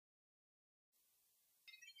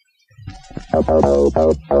If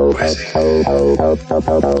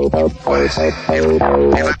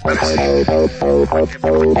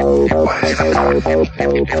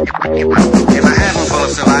a handful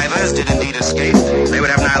of survivors did indeed escape, they would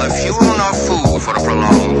have neither fuel nor food for a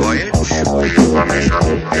prolonged voyage. The information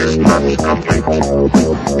is not complete.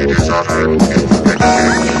 It is uttered in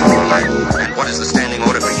And what is the standing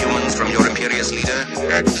order for humans from your imperious leader?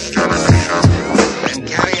 extermination. Then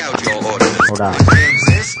carry out your orders. Hold on. If they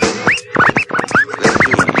exist, then do them.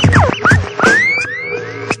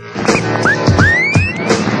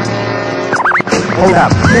 Hold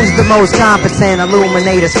up. Who's the most competent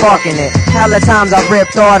illuminator sparking it? Hella times I've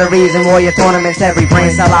ripped arteries in warrior tournaments. Every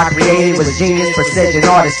brain cell I created was genius, precision,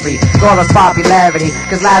 artistry. Flawless popularity,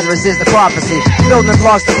 cause Lazurus is the prophecy. Building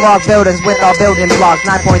blocks to block buildings with our building blocks.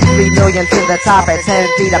 9.3 million to the top at 10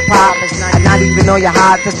 feet a pop. I not even know you're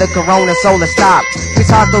hot to the corona solar stop. We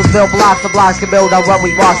talk those build blocks, the blocks can build on what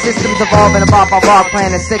we walk. Systems evolving above our rock.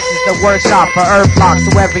 Planet 6 is the workshop for herb blocks.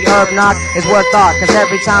 So every herb knock is worth thought, cause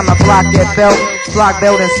every time a block get built, block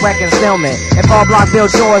building sweat concealment. If all block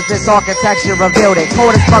build shores, this architecture revealed it.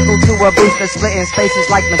 Quarters buckled to a booster, splitting spaces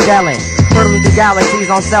like Magellan. Hurtling through galaxies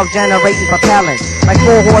on self-generating propellants. Like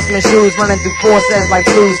 4 horsemen shoes running through forces like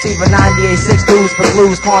blues. Fever 98.6 dudes for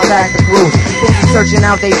blues, contact the crews. Who's searching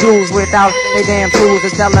out they jewels without they damn tools?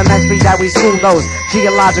 It's elementary that we school those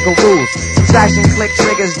geological rules. Subtraction click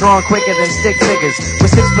triggers drawn quicker than stick figures.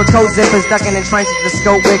 With 6-foot code zippers ducking in trenches to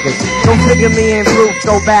scope wiggers. Don't figure me in proof,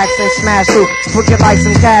 go backs and smash through. Crooked like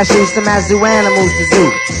some cashews, some as zoo animals to zoo.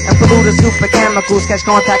 And polluters, super chemicals, catch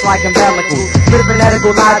contact like umbilicals. Bit of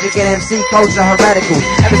phonetical logic and MC culture heretical.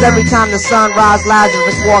 Cause every time the sun rises,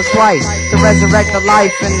 Lazurus walks twice to resurrect the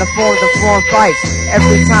life in the form fights.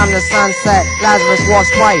 Every time the sun set, Lazurus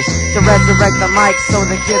walks twice to resurrect the mic so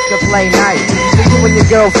the kids can play nice. So you and your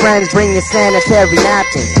girlfriends bring your sanitary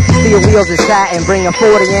napkins. Steel wheels is satin, bring a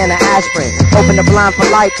 40 and an aspirin. Open the blind for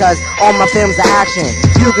light cause all my films are action.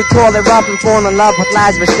 You could call it rough and fall in love with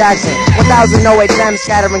Lazurus Jackson. 1000 OHM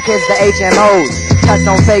scattering kids to HMOs. Cuts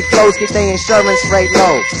on fake flows, keep their insurance rate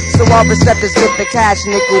low. So all receptors get the cash,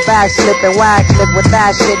 nickel back, slip and whack. Live with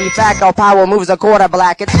that shitty fact, all power moves a quarter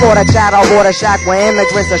black. It's quarter chat, all water shack, where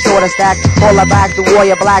immigrants are shorter stack. All the back to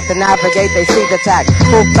warrior black to navigate, they see the attack.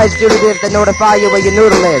 Full-fledged fugitives that notify you where your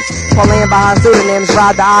noodle is. Fall in behind pseudonyms,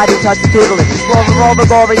 ride the ID, touch the tutelage. Explore the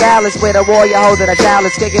Borealis with a warrior holding a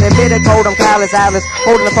chalice. Kicking in bitter cold, I'm callous Alice,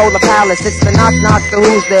 holding the polar palace. It's the knock, the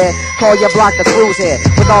who's there. Call your block the cruise here.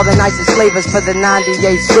 With all the nicest flavors for the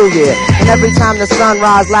 98 school year. And every time the sun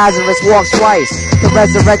rises, Lazurus walks twice to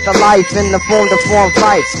resurrect the life in the form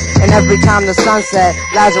fights. And every time the sun set,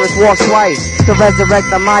 Lazurus walks twice to resurrect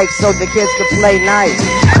the mic so the kids can play nice.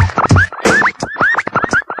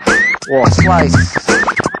 Walks twice.